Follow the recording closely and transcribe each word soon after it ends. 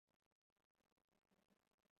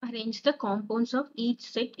Arrange the compounds of each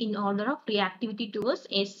set in order of reactivity towards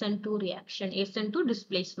SN2 reaction, SN2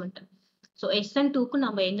 displacement. So SN2க்கு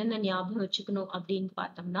நம்ம என்னென்ன ஞாபகம் வச்சுக்கணும் அப்படின்னு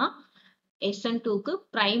பார்த்தோம்னா SN2க்கு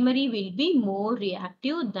primary will be more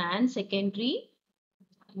reactive than secondary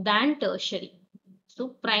than tertiary. So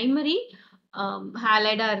primary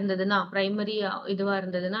ஹாலைடா இருந்ததுன்னா primary இதுவா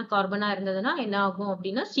இருந்ததுன்னா கார்பனா இருந்ததுன்னா என்ன ஆகும்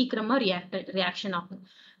அப்படின்னா சீக்கிரமா ரியாக்ஷன் ஆகும்.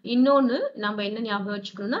 இன்னொன்னு நம்ம என்ன ஞாபகம்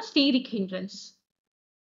வச்சுக்கணும்னா ஸ்டீரிக் ஹிண்ட்ரன்ஸ்.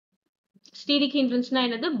 ஸ்டீரிக் ஹிண்ட்ரன்ஸ்னா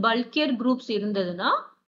என்னது? பல்கியர் குரூப்ஸ் இருந்ததுன்னா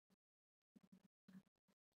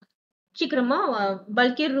சீக்கிரமா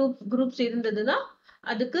பல்கியர் குரூப்ஸ் இருந்ததுன்னா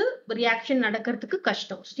அதுக்கு ரியாக்ஷன் நடக்கிறதுக்கு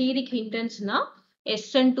கஷ்டம். Stearic ஹிண்ட்ரன்ஸ்னா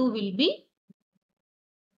SN2 will be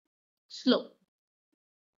slow.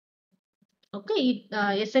 Okay,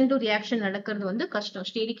 SN2 reaction நடக்கிறது வந்து கஷ்டம்.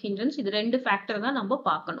 ஸ்டீரிக் ஹிண்ட்ரன்ஸ் இது ரெண்டு ஃபேக்டர் தான் நம்ம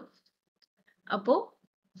பார்க்கணும். அப்போ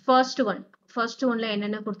ஃபர்ஸ்ட் ஒன்ல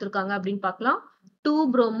என்னென்ன கொடுத்துருக்காங்க அப்படின்னு பார்க்கலாம். 2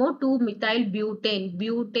 bromo 2 methyl butane.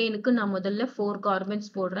 பியூட்டேனுக்கு நான் முதல்ல 4 கார்பன்ஸ்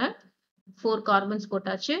போடுறேன். 4 கார்பன்ஸ்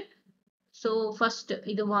போட்டாச்சு. ஸோ ஃபர்ஸ்ட்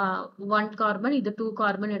இது 1 கார்பன், இது 2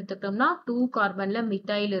 கார்பன் எடுத்துக்கிட்டோம்னா 2 கார்பன்ல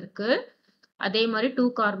மித்தைல் இருக்கு, அதே மாதிரி 2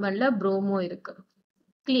 கார்பன்ல புரோமோ இருக்கு.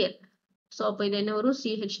 கிளியர்? ஸோ அப்போ இது என்ன வரும்?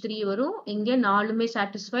 CH3 வரும். இங்க 4மே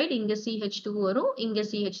சாட்டிஸ்ஃபைட். இங்க CH2 வரும், இங்க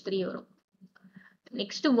CH3 வரும்.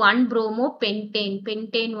 Next 1 bromo pentane.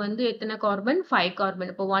 பென்டேன் வந்து எத்தனை கார்பன்? 5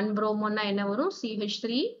 கார்பன். இப்போ 1 bromoன்னா என்ன வரும்?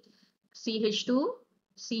 CH3 CH2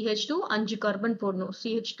 CH2 5 கார்பன் போடணும்.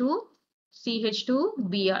 CH2 CH2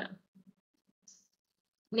 Br.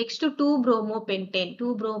 Next 2 bromo pentane.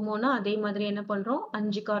 2 bromoனா அதே மாதிரி என்ன பண்றோம்?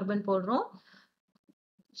 5 கார்பன் போடுறோம்.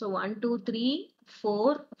 ஸோ 1 2 3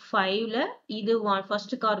 4 5ல இது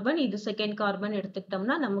ஃபர்ஸ்ட் கார்பன், இது செகண்ட் கார்பன்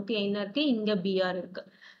எடுத்துக்கிட்டோம்னா நமக்கு என்ன இருக்கு? இங்க Br இருக்கு.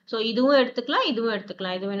 ஸோ இதுவும் எடுத்துக்கலாம், இதுவும்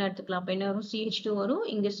எடுத்துக்கலாம், இது வேணா எடுத்துக்கலாம். அப்போ என்ன வரும்? CH2 வரும்,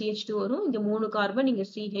 இங்க CH2 வரும், இங்க 3 கார்பன், இங்க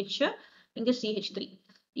CH, இங்க CH3.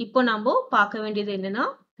 இப்போ நம்ம பார்க்க வேண்டியது என்னன்னா,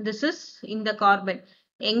 திஸ் இஸ் இந்த கார்பன்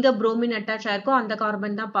எங்க புரோமின் அட்டாச் ஆயிருக்கோ அந்த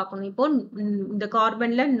கார்பன் தான் பார்க்கணும். இப்போ இந்த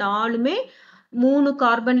கார்பன்ல 4மே 3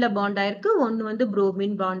 கார்பன்ல பாண்ட் ஆயிருக்கு, ஒன்னு வந்து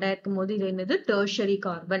புரோமின் பாண்ட் ஆயிருக்கும் போது இது என்னது? Tertiary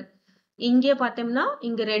carbon. இங்கே பார்த்தோம்னா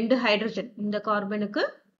இங்க 2 ஹைட்ரஜன், இந்த கார்பனுக்கு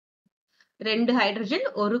 2 ஹைட்ரஜன்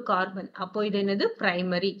 1 கார்பன். அப்போ இது என்னது?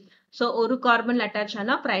 பிரைமரி. ஸோ ஒரு கார்பன்ல அட்டாச்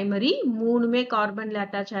ஆனா பிரைமரி, 3மே கார்பன்ல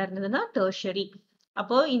அட்டாச் ஆயிருந்ததுன்னா டெர்ஷரி.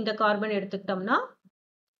 அப்போ இந்த கார்பன் எடுத்துக்கிட்டோம்னா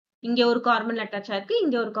இங்க ஒரு கார்பன்ல அட்டாச் ஆயிருக்கு,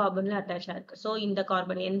 இங்க ஒரு கார்பன்ல அட்டாச் ஆயிருக்கு. ஸோ இந்த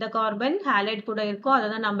கார்பன் எந்த கார்பன் ஹாலைட் கூட இருக்கோ அதை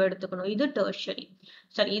தான் நம்ம எடுத்துக்கணும். இது டெர்ஷரி,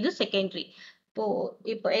 சரி இது செகண்டரி.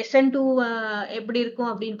 இப்போ SN2 எப்படி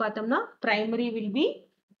இருக்கும் அப்படின்னு பார்த்தோம்னா primary will be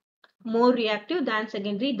more reactive than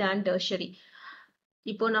secondary than tertiary.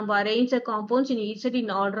 இப்போ நம்ம arrange the compounds in each set in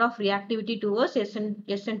order of reactivity towards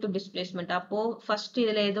SN2 displacement. அப்போ first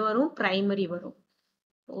இதுல எது வரும்? primary வரும்.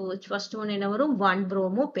 first one என்ன வரும்? 1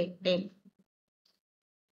 bromo pentane.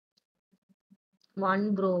 1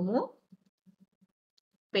 bromo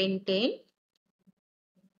pentane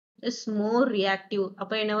is more reactive.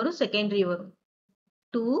 அப்போ என்ன வரும்? secondary வரும்.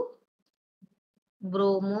 2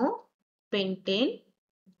 bromo pentane.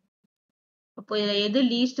 அப்போ இதுல எது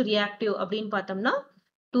least reactive அப்படின்னு பார்த்தோம்னா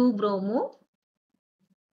 2 bromo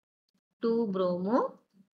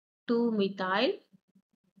 2 methyl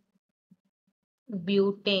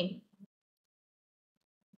butane.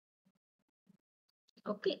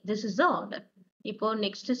 Okay, this is the order. இப்போ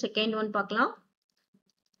next second one பார்க்கலாம்.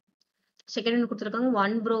 செகண்ட் ஒன் கொடுத்துருக்காங்க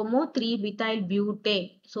 1 bromo 3 methyl butane.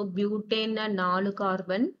 So பியூட்டேன்னா 4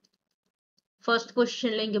 carbon. First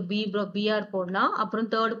பொசிஷன்ல இங்க Br போடலாம். அப்புறம்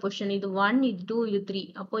தேர்ட் பொசிஷன் இது 1 இது 2 இது 3.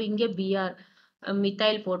 அப்போ இங்க Br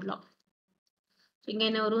மித்தைல் போடலாம். இங்க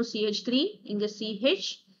என்ன வரும்? CH3, இங்க CH,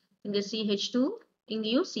 இங்க CH2,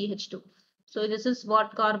 இங்கேயும் CH2. So this is what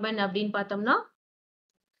carbon அப்படின்னு பார்த்தோம்னா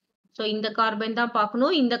ஸோ இந்த கார்பன் தான்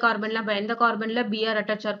பார்க்கணும். இந்த கார்பன்ல எந்த கார்பன்ல Br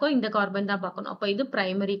அட்டாச் இருக்கோ இந்த கார்பன் தான் பார்க்கணும். அப்போ இது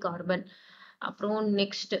பிரைமரி கார்பன். அப்புறம்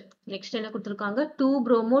நெக்ஸ்ட் என்ன கொடுத்துருக்காங்க? 2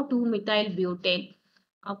 bromo 2 methyl butane.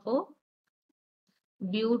 அப்போ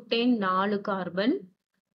பியூட்டேன் 4 கார்பன்,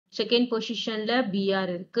 செகண்ட் பொசிஷன்ல Br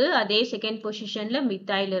இருக்கு, அதே செகண்ட் பொசிஷன்ல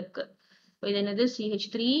மித்தைல் இருக்கு. இது என்னது?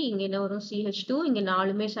 CH3, இங்க என்ன வரும்? CH2, இங்க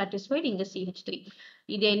 4மே சாட்டிஸ்ஃபைட், இங்க CH3.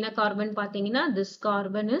 இது என்ன கார்பன் பாத்தீங்கன்னா this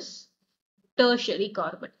carbon is tertiary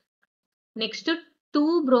carbon. Next 2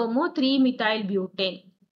 bromo 3 methyl butane.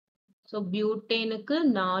 So பியூட்டேனுக்கு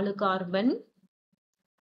 4 carbon,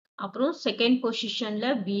 அப்புறம் செகண்ட்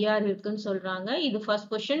பொசிஷன்ல Br இருக்குன்னு சொல்றாங்க. இது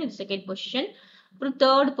ஃபர்ஸ்ட் பொசிஷன், இது செகண்ட் பொசிஷன். அப்புறம்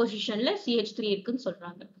தேர்ட் பொசிஷன்ல CH3 இருக்குன்னு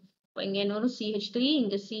சொல்றாங்க. இப்போ இங்க என்ன வரும்? CH3,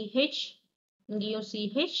 இங்க CH, இங்கேயும்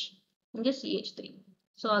CH, இங்க CH3.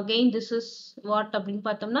 So again this is what அப்படின்னு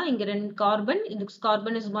பார்த்தோம்னா இங்க 2 கார்பன், இது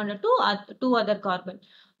carbon is bonded to 2 other carbon.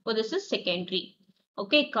 So this is secondary.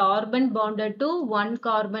 Okay, carbon bonded to one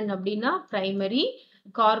carbon அப்படின்னா primary,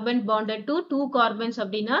 carbon bonded to two carbons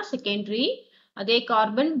அப்படின்னா secondary, அதே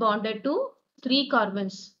carbon bonded to three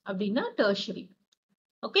carbons அப்படின்னா tertiary.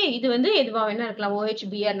 Okay, இது வந்து எதுவா வேணா இருக்கலாம். OH,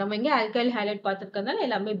 Br. நம்ம இங்க alkyl halide பார்த்திருக்கிறதால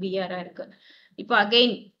எல்லாமே Br இருக்கு. இப்போ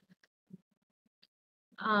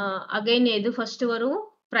again எது first வரும்?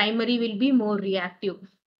 Primary will be more reactive.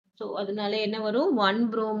 So அதனால என்ன வரும்? 1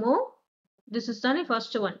 bromo. This is the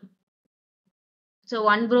first one. So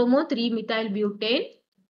 1 bromo 3 methyl butane.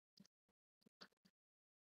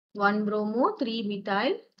 1 bromo 3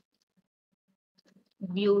 methyl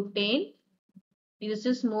butane. This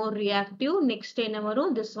is more reactive. Next என்ன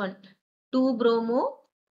வரும்? This one. 2 bromo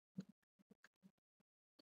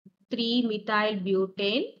 3 methyl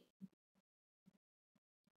butane.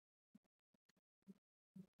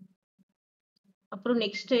 அப்புறம்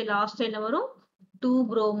next last என்ன வரும்? 2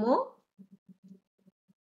 bromo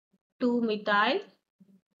 2 methyl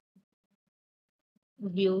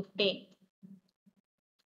butane.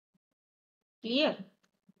 Clear?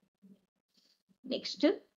 Next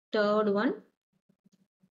third one.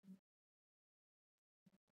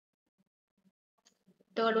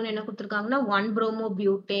 Third one என்ன கொடுத்திருக்காங்கன்னா 1 bromo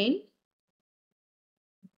butane.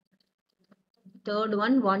 Third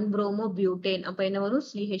one 1 bromo butane. அப்ப என்ன வரும்?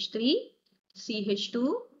 CH3 CH2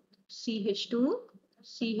 CH2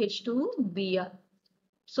 CH2 Br.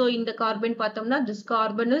 So in the carbon பார்த்தோம்னா this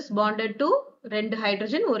carbon is bonded to ரெண்டு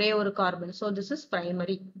hydrogen ஒரே ஒரு carbon. So this is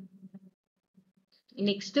primary.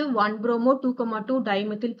 Next 1 bromo 2,2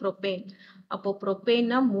 dimethyl propane. அப்போ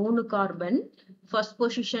propane 3 carbon. First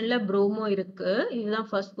positionல bromo இருக்கு. இதுதான்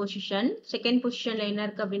first position. Second positionல என்ன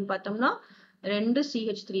இருக்கு அப்படின்னு பார்த்தோம்னா 2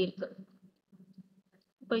 CH3 இருக்கு.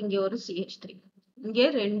 இப்போ இங்க ஒரு CH3. இங்க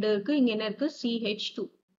 2 இருக்கு. இங்க என்ன இருக்கு? CH2.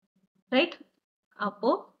 Right?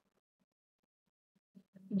 அப்போ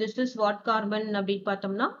this is what carbon அப்படின்னு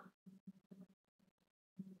பார்த்தோம்னா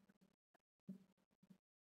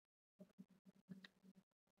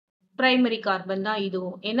பிரைமரி கார்பன் தான்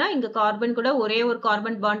இதுவும். ஏன்னா இங்க கார்பன் கூட ஒரே ஒரு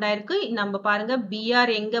கார்பன் பாண்ட் ஆயிருக்கு. நம்ம பாருங்க Br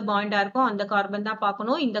எங்க பாண்ட் ஆயிருக்கோ அந்த கார்பன் தான்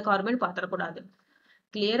பார்க்கணும். இந்த கார்பன் பாத்திரக்கூடாது.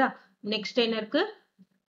 கிளியரா? நெக்ஸ்ட் என்ன இருக்கு?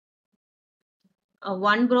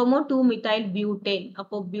 1 bromo 2 methyl butane.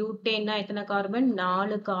 அப்போ பியூட்டேன்னா எத்தனை கார்பன்?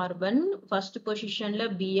 4 கார்பன். ஃபர்ஸ்ட் பொசிஷன்ல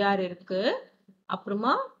Br இருக்கு.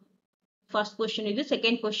 அப்புறமா ஃபர்ஸ்ட் பொசிஷன் இது.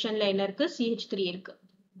 செகண்ட் பொசிஷன்ல என்ன இருக்கு? CH3 இருக்கு.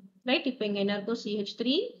 ரைட்? இப்போ இங்க என்ன இருக்கும்?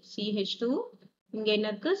 CH3 CH2. இங்க என்ன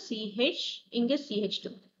இருக்கு? CH. இங்க CH2.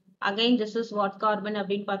 Again this is what carbon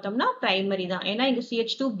அப்படின்னு பார்த்தோம்னா பிரைமரி தான். ஏன்னா இங்க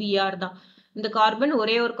CH2 Br தான். இந்த கார்பன்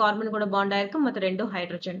ஒரே ஒரு கார்பன் கூட பாண்ட் ஆயிருக்கு. மற்ற ரெண்டும்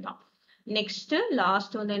ஹைட்ரஜன் தான். நெக்ஸ்ட்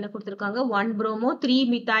லாஸ்ட் வந்து என்ன கொடுத்திருக்காங்க? 1 bromo 3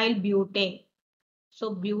 methyl butane. So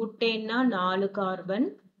butaneனா 4 carbon.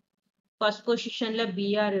 First பொசிஷன்ல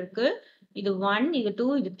Br இருக்கு. இது 1, இது 2,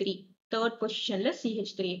 இது 3. தேர்ட் பொசிஷன்ல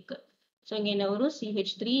CH3 இருக்கு. So இங்க என்ன வரும்?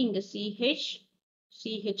 CH3, இங்க CH,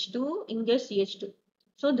 CH2, இங்க CH2.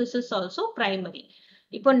 So this is also primary.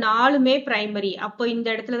 இப்போ நாலுமே பிரைமரி. அப்போ இந்த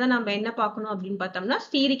இடத்துல தான் நம்ம என்ன பார்க்கணும் அப்படின்னு பார்த்தோம்னா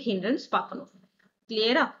ஸ்டீரிக் ஹிண்ட்ரன்ஸ் பார்க்கணும்.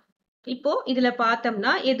 கிளியரா? இப்போ இதுல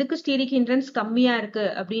பார்த்தோம்னா எதுக்கு ஸ்டீரிக் ஹிண்ட்ரன்ஸ் கம்மியா இருக்கு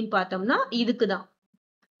அப்படின்னு பார்த்தோம்னா இதுக்கு தான்.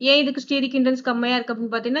 ஏன் இதுக்கு ஸ்டீரிக் ஹிண்ட்ரன்ஸ் கம்மியா இருக்கு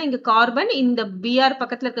அப்படின்னு பார்த்தீங்கன்னா இங்க கார்பன், இந்த Br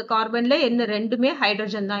பக்கத்துல இருக்க கார்பன்ல என்ன ரெண்டுமே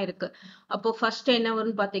ஹைட்ரஜன் தான் இருக்கு. அப்போ ஃபர்ஸ்ட் என்ன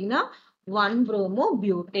வரும்னு பார்த்தீங்கன்னா 1 bromo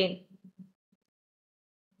butane.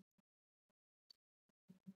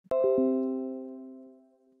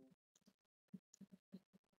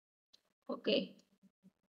 Okay.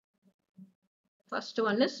 First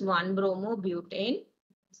one is 1 bromo butane.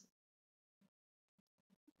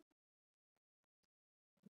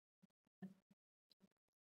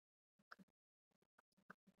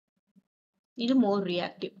 இது more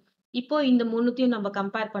reactive. இப்போ இந்த மூணுத்தையும் நம்ம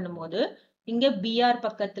கம்பேர் பண்ணும்போது இங்க Br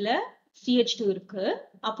பக்கத்துல CH2 இருக்கு.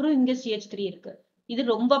 அப்புறம் இங்க CH3 இருக்கு. இது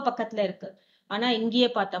ரொம்ப பக்கத்துல இருக்கு. ஆனா இங்கேயே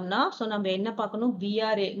பார்த்தோம்னா நம்ம என்ன பார்க்கணும்?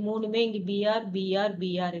 Br மூணுமே இங்க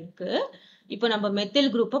Br இருக்கு. இப்போ நம்ம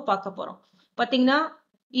மெத்தில் குரூப்பை பார்க்க போறோம். பாத்தீங்கன்னா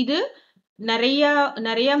இது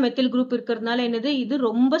நிறைய மெத்தில் குரூப் இருக்கிறதுனால என்னது? இது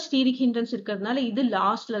ரொம்ப ஸ்டீரிக் ஹிண்ட்ரன்ஸ் இருக்கிறதுனால இது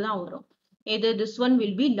லாஸ்ட்ல தான் வரும். எது? this one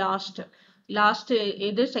will be last.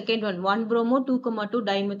 இது second one 1 bromo 2,2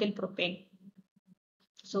 dimethyl propane.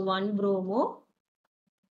 So 1 bromo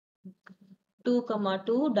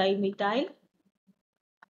 2,2 dimethyl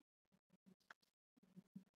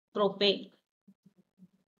propane.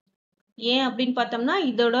 ஏன் அப்படின்னு பார்த்தோம்னா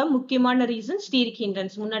இதோட முக்கியமான ரீசன் ஸ்டீரிக்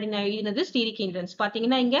ஹிண்ட்ரன்ஸ். முன்னாடி நான் எழுதினது ஸ்டீரிக் ஹிண்ட்ரன்ஸ்.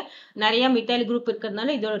 பாத்தீங்கன்னா இங்க நிறைய மித்தைல் குரூப்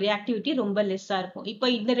இருக்கிறதுனால இதோட ரியாக்டிவிட்டி ரொம்ப லெஸ்ஸா இருக்கும். இப்போ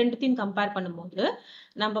இந்த ரெண்டுத்தையும் கம்பேர் பண்ணும்போது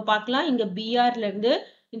நம்ம பார்க்கலாம் இங்க Brல இருந்து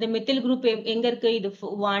இந்த மெத்தில் குரூப் எங்க இருக்கு? இது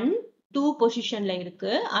 1, 2 பொசிஷன்ல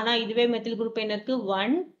இருக்கு. ஆனா இதுவே மெத்தில் குரூப் என்ன இருக்கு?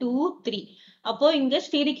 1, 2, 3. அப்போ இங்க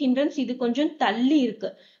ஸ்டீரிக் ஹிண்ட்ரன்ஸ் இது கொஞ்சம் தள்ளி இருக்கு.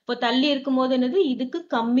 இப்போ தள்ளி இருக்கும்போது என்னது, இதுக்கு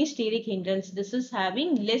கம்மி stearic hindrance. This is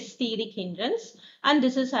having less stearic hindrance and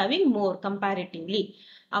this is having more comparatively.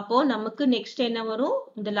 அப்போ நமக்கு நெக்ஸ்ட் என்ன வரும்,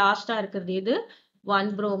 இந்த லாஸ்டா இருக்கிறது இது 1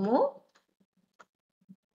 bromo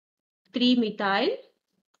 3 methyl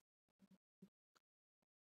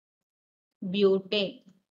butane.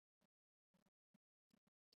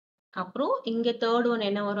 அப்புறம் இங்க தேர்ட் ஒன்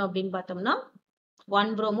என்ன வரும் அப்படின்னு பார்த்தோம்னா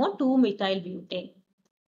 1 bromo 2 methyl butane.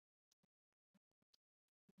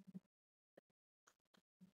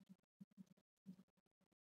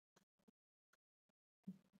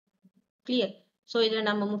 Clear. So இதுல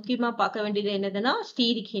நம்ம முக்கியமா பார்க்க வேண்டியது என்னதுன்னா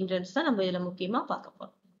ஸ்டீரிக் ஹிண்ட்ரன்ஸ் தான் நம்ம இதுல முக்கியமா பார்க்க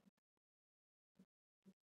போறோம்.